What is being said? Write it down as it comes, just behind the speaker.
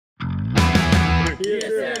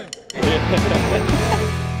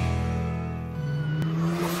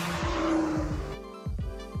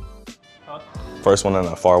First one and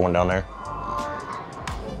a far one down there.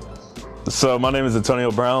 So my name is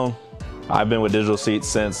Antonio Brown. I've been with Digital Seat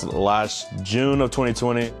since last June of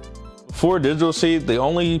 2020. For Digital Seat, the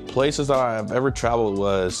only places that I've ever traveled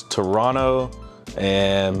was Toronto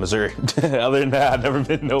and Missouri. Other than that, I've never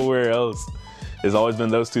been nowhere else. It's always been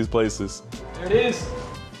those two places. There it is.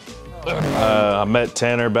 I met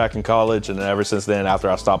Tanner back in college, and ever since then, after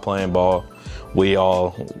I stopped playing ball, we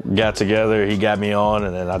all got together, he got me on,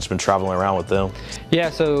 and then I've just been traveling around with them. Yeah,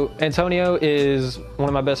 so Antonio is one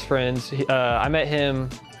of my best friends. I met him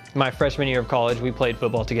my freshman year of college. We played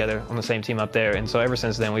football together on the same team up there, and so ever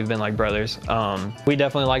since then we've been like brothers. We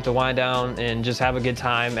definitely like to wind down and just have a good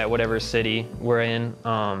time at whatever city we're in.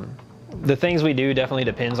 The things we do definitely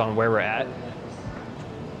depends on where we're at.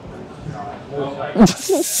 No,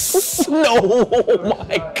 oh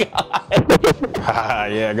my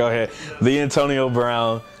God. Yeah, go ahead. The Antonio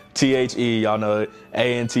Brown, THE, y'all know it,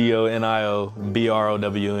 ANTONIO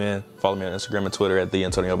BROWN. Follow me on Instagram and Twitter at The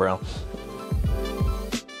Antonio Brown.